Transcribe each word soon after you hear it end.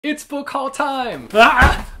It's book haul time!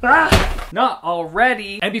 Not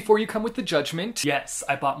already! And before you come with the judgment, yes,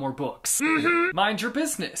 I bought more books. Mind your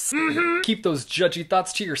business. Keep those judgy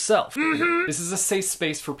thoughts to yourself. This is a safe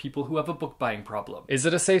space for people who have a book buying problem. Is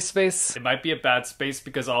it a safe space? It might be a bad space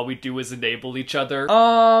because all we do is enable each other.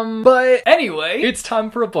 But anyway, it's time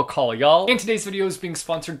for a book haul, y'all. And today's video is being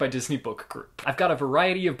sponsored by Disney Book Group. I've got a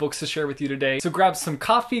variety of books to share with you today, so grab some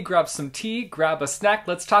coffee, grab some tea, grab a snack,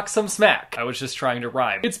 let's talk some smack. I was just trying to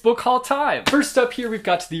rhyme. It's book haul time! First up here, we've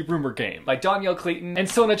got The Rumor Game by Danielle Clayton and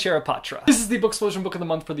Sona Charapatra. This is the Booksplosion book of the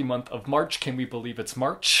month for the month of March. Can we believe it's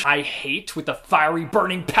March? I hate, with a fiery,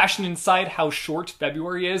 burning passion inside, how short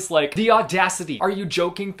February is. Like, the audacity. Are you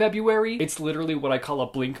joking, February? It's literally what I call a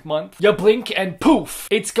blink month. You blink and poof,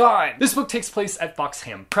 it's gone. This book takes place at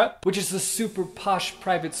Foxham Prep, which is a super posh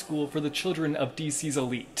private school for the children of DC's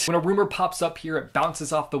elite. When a rumor pops up here, it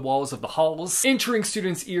bounces off the walls of the halls, entering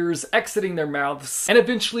students' ears, exiting their mouths, and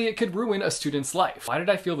eventually it could ruin a student's life. Why did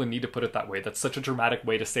I feel the need to put it that way? That's such a dramatic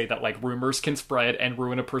way to say that, like, rumors can spread and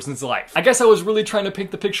ruin a person's life. I guess I was really trying to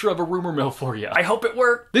paint the picture of a rumor mill for you. I hope it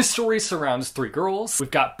worked. This story surrounds three girls.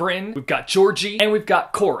 We've got Bryn, we've got Georgie, and we've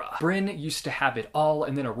got Cora. Bryn used to have it all,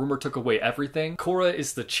 and then a rumor took away everything. Cora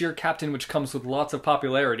is the cheer captain, which comes with lots of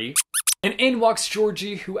popularity. And in walks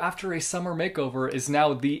Georgie, who after a summer makeover is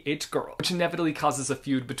now the it girl, which inevitably causes a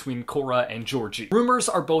feud between Cora and Georgie. Rumors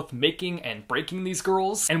are both making and breaking these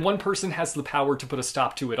girls, and one person has the power to put a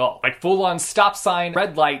stop to it all. Like full-on stop sign,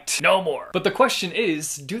 red light, no more. But the question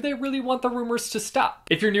is, do they really want the rumors to stop?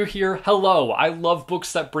 If you're new here, hello, I love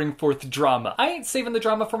books that bring forth drama. I ain't saving the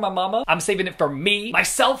drama for my mama, I'm saving it for me,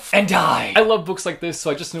 myself, and I. I love books like this,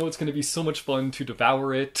 so I just know it's gonna be so much fun to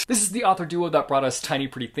devour it. This is the author duo that brought us Tiny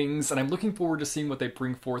Pretty Things, and I'm looking forward to seeing what they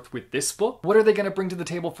bring forth with this book. What are they going to bring to the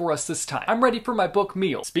table for us this time? I'm ready for my book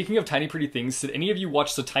meal. Speaking of Tiny Pretty Things, did any of you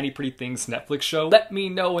watch the Tiny Pretty Things Netflix show? Let me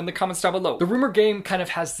know in the comments down below. The Rumor Game kind of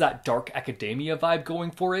has that dark academia vibe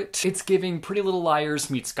going for it. It's giving Pretty Little Liars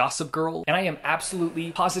meets Gossip Girl, and I am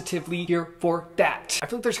absolutely, positively here for that. I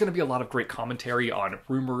feel like there's going to be a lot of great commentary on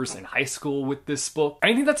rumors in high school with this book.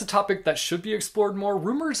 I think that's a topic that should be explored more.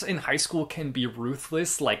 Rumors in high school can be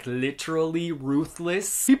ruthless, like literally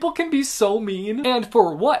ruthless. People can be so mean. And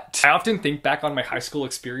for what? I often think back on my high school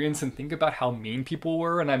experience and think about how mean people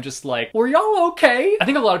were, and I'm just like, were y'all okay? I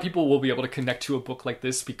think a lot of people will be able to connect to a book like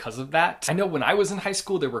this because of that. I know when I was in high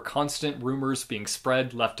school, there were constant rumors being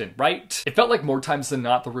spread left and right. It felt like more times than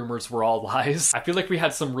not, the rumors were all lies. I feel like we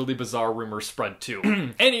had some really bizarre rumors spread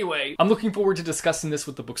too. Anyway, I'm looking forward to discussing this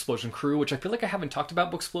with the Booksplosion crew, which I feel like I haven't talked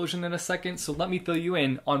about Booksplosion in a second, so let me fill you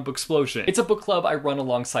in on Booksplosion. It's a book club I run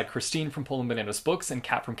alongside Christine from Poland Bananas Books and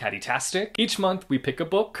Kat from Catty-tastic. Each month, we pick a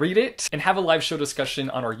book, read it, and have a live show discussion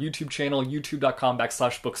on our YouTube channel,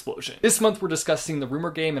 youtube.com/Booksplosion. This month, we're discussing The Rumor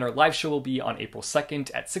Game, and our live show will be on April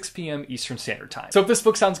 2nd at 6 p.m. Eastern Standard Time. So if this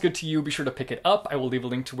book sounds good to you, be sure to pick it up. I will leave a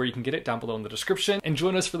link to where you can get it down below in the description, and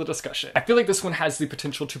join us for the discussion. I feel like this one has the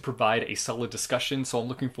potential to provide a solid discussion, so I'm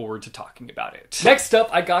looking forward to talking about it. Next up,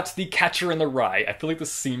 I got The Catcher in the Rye. I feel like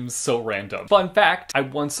this seems so random. Fun fact, I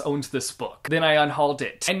once owned this book. Then I unhauled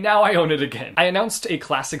it, and now I own it again. I announced a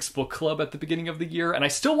classics book club at the beginning of the year, and I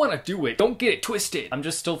still want to do it. Don't get it twisted. I'm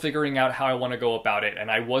just still figuring out how I want to go about it,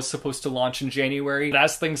 and I was supposed to launch in January, but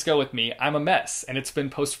as things go with me, I'm a mess, and it's been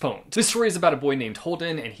postponed. This story is about a boy named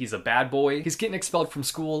Holden, and he's a bad boy. He's getting expelled from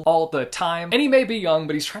school all the time, and he may be young,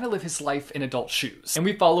 but he's trying to live his life in adult shoes. And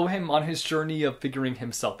we follow him on his journey of figuring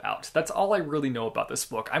himself out. That's all I really know about this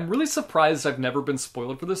book. I'm really surprised I've never been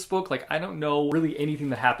spoiled for this book. Like, I don't know really anything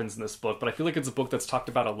that happens in this book, but I feel like it's a book that's talked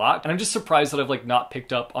about a lot, and I'm just surprised that I've like not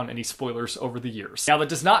picked up on any spoilers over the years. Now, that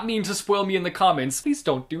does not mean to spoil me in the comments. Please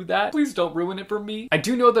don't do that. Please don't ruin it for me. I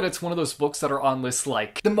do know that it's one of those books that are on lists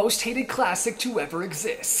like the most hated classic to ever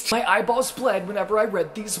exist. My eyeballs bled whenever I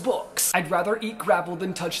read these books. I'd rather eat gravel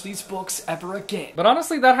than touch these books ever again. But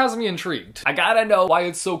honestly, that has me intrigued. I gotta know why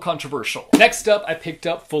it's so controversial. Next up, I picked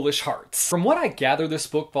up Foolish Hearts. From what I gather, this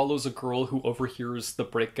book follows a girl who overhears the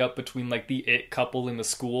breakup between like the it couple in the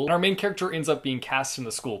school. And our main character ends up being cast in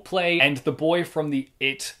the school play, and the boy from the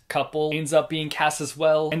it couple ends up being cast as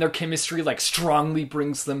well, and their chemistry like strongly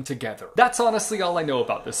brings them together. That's honestly all I know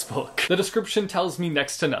about this book. The description tells me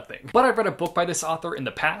next to nothing. But I've read a book by this author in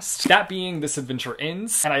the past, that being This Adventure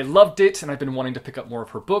Ends, and I loved it, and I've been wanting to pick up more of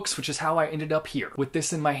her books, which is how I ended up here, with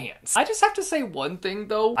this in my hands. I just have to say one thing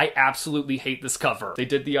though, I absolutely hate this cover. They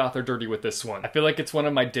did the author dirty with this one. I feel like it's one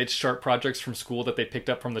of my ditch chart projects from school that they picked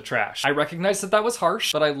up from the trash. I recognize that that was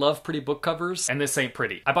harsh, but I love pretty book covers, and this ain't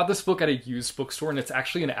pretty. I bought this book at a used bookstore, and it's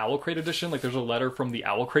actually actually an Owl Crate edition. Like there's a letter from the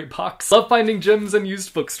Owl Crate box. Love finding gems in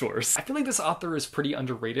used bookstores. I feel like this author is pretty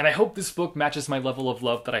underrated, and I hope this book matches my level of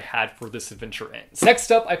love that I had for This Adventure Ends.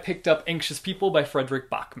 Next up, I picked up Anxious People by Frederick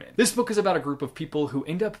Bachman. This book is about a group of people who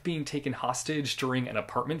end up being taken hostage during an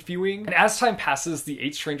apartment viewing, and as time passes, the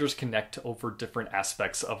 8 strangers connect over different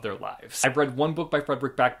aspects of their lives. I've read one book by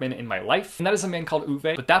Frederick Bachman in my life, and that is A Man Called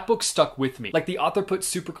Uwe, but that book stuck with me. Like the author put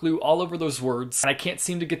superglue all over those words, and I can't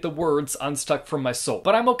seem to get the words unstuck from my soul.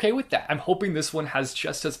 But I'm okay with that. I'm hoping this one has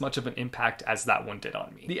just as much of an impact as that one did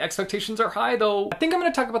on me. The expectations are high though. I think I'm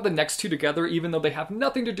going to talk about the next 2 together, even though they have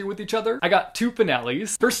nothing to do with each other. I got 2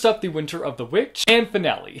 finales. First up, The Winter of the Witch and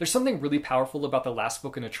Finale. There's something really powerful about the last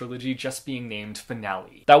book in a trilogy just being named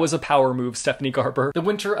Finale. That was a power move, Stephanie Garber. The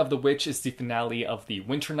Winter of the Witch is the finale of the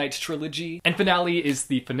Winter Night trilogy, and Finale is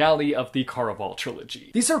the finale of the Caraval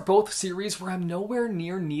trilogy. These are both series where I'm nowhere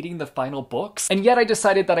near needing the final books, and yet I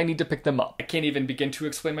decided that I need to pick them up. I can't even begin to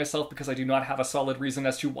explain myself because I do not have a solid reason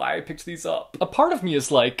as to why I picked these up. A part of me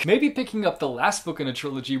is like, maybe picking up the last book in a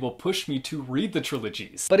trilogy will push me to read the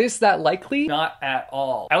trilogies. But is that likely? Not at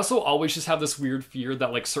all. I also always just have this weird fear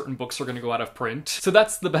that like certain books are gonna go out of print. So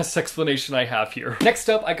that's the best explanation I have here. Next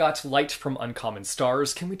up, I got Light from Uncommon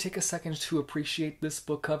Stars. Can we take a second to appreciate this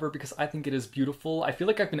book cover because I think it is beautiful. I feel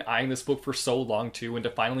like I've been eyeing this book for so long too, and to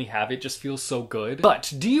finally have it just feels so good.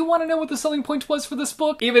 But do you want to know what the selling point was for this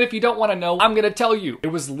book? Even if you don't want to know, I'm gonna tell you. It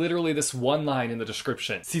was literally this one line in the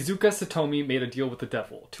description. Shizuka Satomi made a deal with the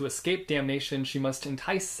devil. To escape damnation, she must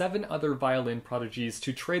entice 7 other violin prodigies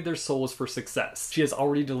to trade their souls for success. She has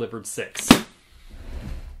already delivered 6.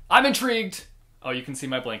 I'm intrigued. Oh, you can see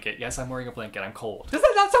my blanket. Yes, I'm wearing a blanket. I'm cold. Does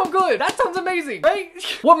that not sound good? That sounds amazing, right?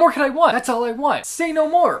 What more can I want? That's all I want. Say no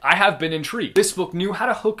more. I have been intrigued. This book knew how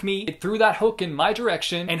to hook me. It threw that hook in my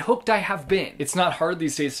direction, and hooked I have been. It's not hard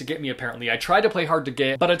these days to get me, apparently. I tried to play hard to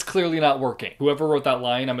get, but it's clearly not working. Whoever wrote that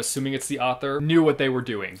line, I'm assuming it's the author, knew what they were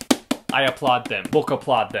doing. I applaud them. Book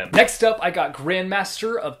applaud them. Next up, I got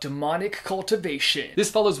Grandmaster of Demonic Cultivation.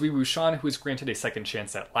 This follows Wei Wuxian, who is granted a second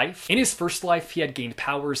chance at life. In his first life, he had gained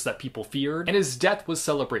powers that people feared, and his death was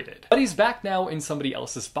celebrated. But he's back now in somebody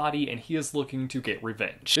else's body, and he is looking to get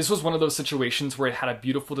revenge. This was one of those situations where it had a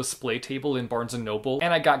beautiful display table in Barnes & Noble,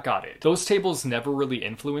 and I got it. Those tables never really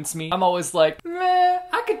influence me. I'm always like, meh,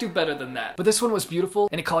 I could do better than that. But this one was beautiful,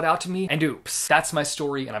 and it called out to me, and oops, that's my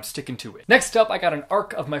story, and I'm sticking to it. Next up, I got an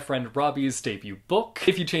arc of my friend Robbie's debut book.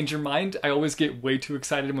 If you change your mind, I always get way too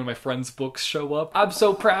excited when my friends' books show up. I'm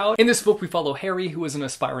so proud. In this book, we follow Harry, who is an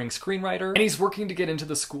aspiring screenwriter, and he's working to get into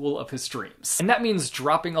the school of his dreams. And that means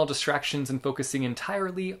dropping all distractions and focusing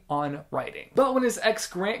entirely on writing. But when his ex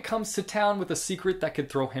Grant comes to town with a secret that could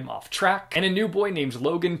throw him off track, and a new boy named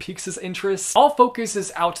Logan piques his interest, all focus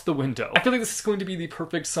is out the window. I feel like this is going to be the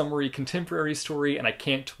perfect summary contemporary story, and I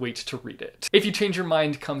can't wait to read it. If You Change Your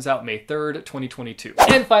Mind comes out May 3rd, 2022.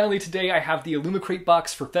 And finally today, I have the Illumicrate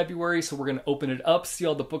box for February, so we're gonna open it up, see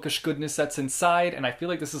all the bookish goodness that's inside, and I feel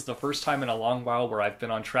like this is the first time in a long while where I've been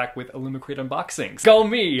on track with Illumicrate unboxings. Go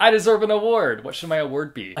me! I deserve an award! What should my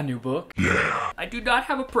award be? A new book? Yeah! I do not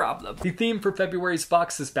have a problem. The theme for February's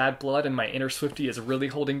box is bad blood, and my inner Swiftie is really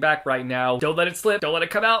holding back right now. Don't let it slip, don't let it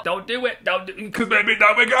come out, don't do it, don't do it, cause baby,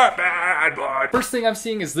 now we got bad blood! First thing I'm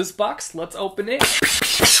seeing is this box, let's open it.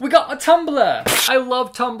 We got a tumbler! I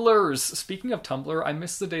love tumblers! Speaking of Tumblr, I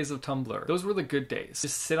miss the days of Tumblr. Those were the good days.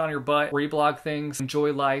 Just sit on your butt, reblog things,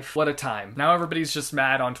 enjoy life. What a time. Now everybody's just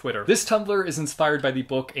mad on Twitter. This Tumblr is inspired by the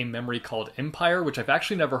book A Memory Called Empire, which I've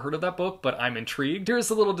actually never heard of that book, but I'm intrigued. Here's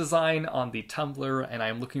a little design on the Tumblr, and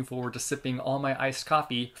I'm looking forward to sipping all my iced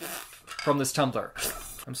coffee from this tumbler.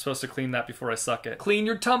 I'm supposed to clean that before I suck it. Clean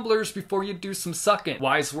your tumblers before you do some sucking.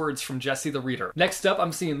 Wise words from Jesse the Reader. Next up,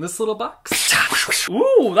 I'm seeing this little box.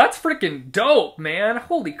 Ooh, that's freaking dope, man.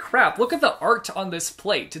 Holy crap. Look at the art on this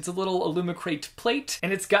plate. It's a little Illumicrate plate,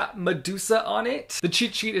 and it's got Medusa on it. The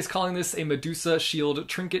cheat sheet is calling this a Medusa Shield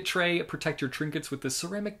trinket tray. Protect your trinkets with this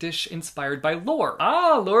ceramic dish inspired by Lore.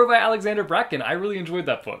 Ah, Lore by Alexander Bracken. I really enjoyed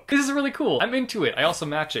that book. This is really cool. I'm into it. I also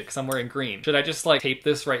match it because I'm wearing green. Should I just like tape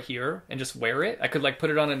this right here and just wear it? I could like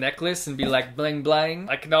put it on a necklace and be like bling bling.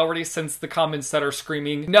 I can already sense the comments that are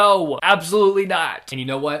screaming, no, absolutely not. And you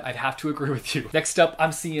know what? I'd have to agree with you. Next up,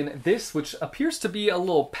 I'm seeing this, which appears to be a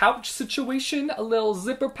little pouch situation, a little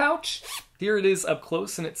zipper pouch. Here it is up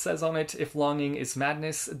close, and it says on it, if longing is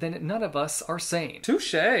madness, then none of us are sane.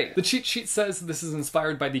 Touché. The cheat sheet says this is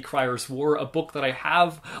inspired by The Crier's War, a book that I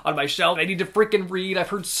have on my shelf. I need to freaking read. I've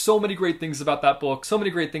heard so many great things about that book. So many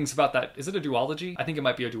great things about that. Is it a duology? I think it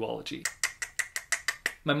might be a duology.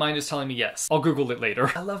 My mind is telling me yes. I'll Google it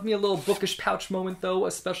later. I love me a little bookish pouch moment though,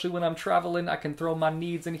 especially when I'm traveling. I can throw my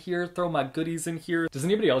needs in here, throw my goodies in here. Does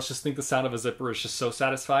anybody else just think the sound of a zipper is just so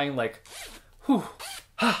satisfying? Like, whew,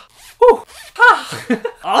 ha, whew, ha.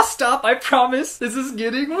 I'll stop, I promise. This is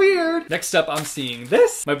getting weird. Next up, I'm seeing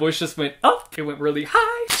this. My voice just went up. It went really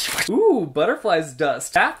high. Ooh, butterfly's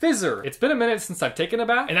dust. Bath fizzer. It's been a minute since I've taken a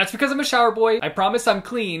bath, and that's because I'm a shower boy. I promise I'm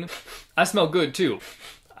clean. I smell good too.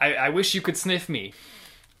 I wish you could sniff me.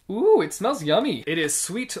 Ooh, it smells yummy. It is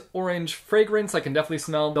sweet orange fragrance. I can definitely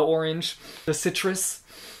smell the orange, the citrus,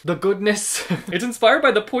 the goodness. It's inspired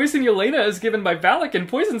by the poison Yelena is given by Valak in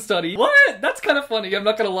Poison Study. What? That's kind of funny. I'm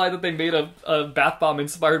not gonna lie that they made a bath bomb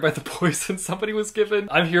inspired by the poison somebody was given.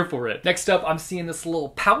 I'm here for it. Next up, I'm seeing this little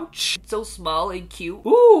pouch. It's so small and cute.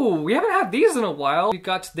 Ooh, we haven't had these in a while. We've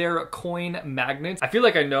got their coin magnets. I feel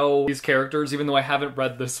like I know these characters even though I haven't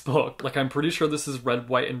read this book. Like, I'm pretty sure this is red,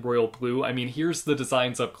 white, and royal blue. I mean, here's the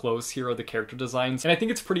designs up close. Here are the character designs. And I think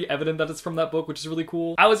it's pretty evident that it's from that book, which is really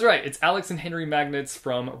cool. I was right. It's Alex and Henry magnets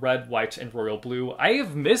from red, white, and royal blue. I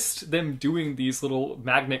have missed them doing these little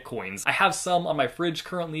magnet coins. I have some on my fridge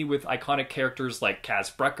currently with iconic characters like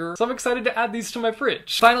Kaz Brecker, so I'm excited to add these to my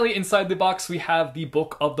fridge. Finally, inside the box, we have the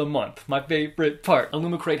book of the month, my favorite part.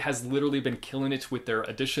 Illumicrate has literally been killing it with their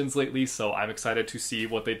editions lately, so I'm excited to see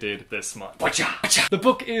what they did this month. The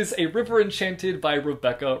book is A River Enchanted by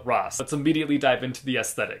Rebecca Ross. Let's immediately dive into the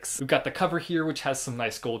aesthetics. We've got the cover here, which has some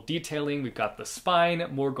nice gold detailing. We've got the spine,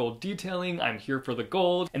 more gold detailing. I'm here for the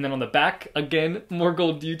gold. And then on the back, again, more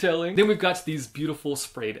gold detailing. Then we've got these beautiful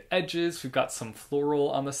sprayed edges. We've got some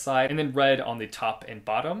floral on the side and then red on the top and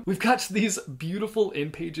bottom. We've got these beautiful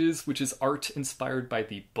in pages, which is art inspired by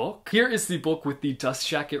the book. Here is the book with the dust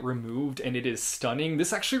jacket removed and it is stunning.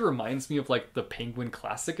 This actually reminds me of like the Penguin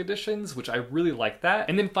Classic editions, which I really like that.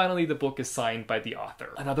 And then finally, the book is signed by the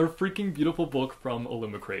author. Another freaking beautiful book from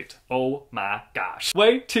Illumicrate. Oh my gosh.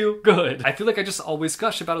 Way too good. I feel like I just always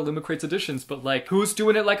gush about Illumicrate's editions, but like, who's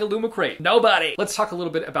doing it like Illumicrate? Nobody! Let's talk a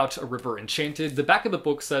little bit about A River Enchanted. The back of the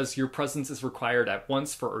book says, your presence is required at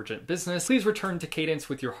once for urgent business. Please return to Cadence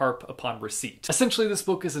with your harp upon receipt. Essentially, this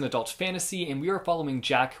book is an adult fantasy, and we are following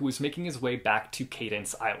Jack, who is making his way back to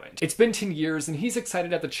Cadence Island. It's been 10 years, and he's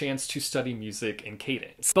excited at the chance to study music in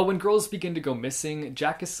Cadence. But when girls begin to go missing,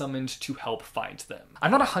 Jack is summoned to help find them.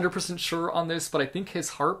 I'm not 100% sure on this, but I think his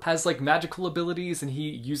harp has like magical abilities, and he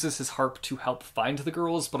uses his harp to help find the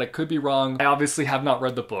girls, but I could be wrong. I obviously have not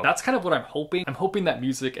read the book. That's kind of what I'm hoping. I'm hoping that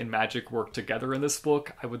music and magic work together in this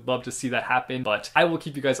book. I would love to see that happen, but I will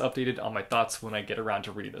keep you guys updated on my thoughts when I get around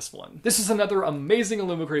to reading this one. This is another amazing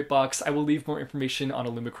Illumicrate box. I will leave more information on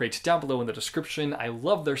Illumicrate down below in the description. I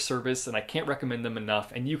love their service and I can't recommend them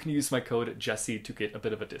enough, and you can use my code Jesse to get a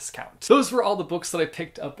bit of a discount. Those were all the books that I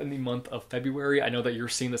picked up in the month of February. I know that you're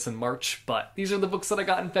seeing this in March, but these are the books that I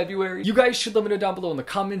got in February. You guys should let me know down below in the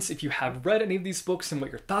comments if you have read any of these books and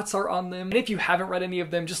what your thoughts are on them. And if you haven't read any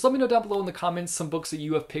of them, just let me know down below in the comments some books that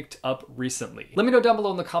you have picked up recently. Let me know down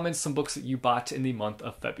below in the comments some books that you bought in the month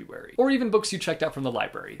of February, or even books you checked out from the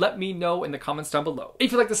library. Let me know in the comments down below.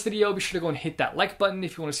 If you like this video, be sure to go and hit that like button.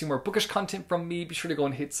 If you want to see more bookish content from me, be sure to go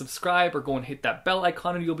and hit subscribe or go and hit that bell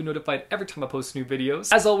icon and you'll be notified every time I post new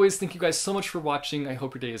videos. As always, thank you guys so much for watching. I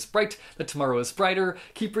hope your day is bright, that tomorrow is brighter.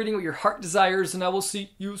 Keep reading what your heart desires, and I will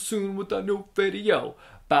see you soon with a new video.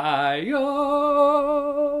 Bye-yo!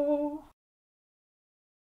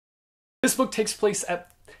 This book takes place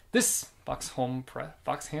at this Foxham Press?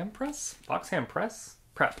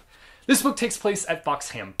 Prep. This book takes place at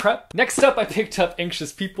Foxham Prep. Next up, I picked up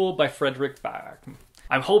Anxious People by Frederick Bach.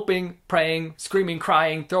 I'm hoping, praying, screaming,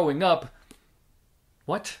 crying, throwing up.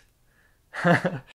 What?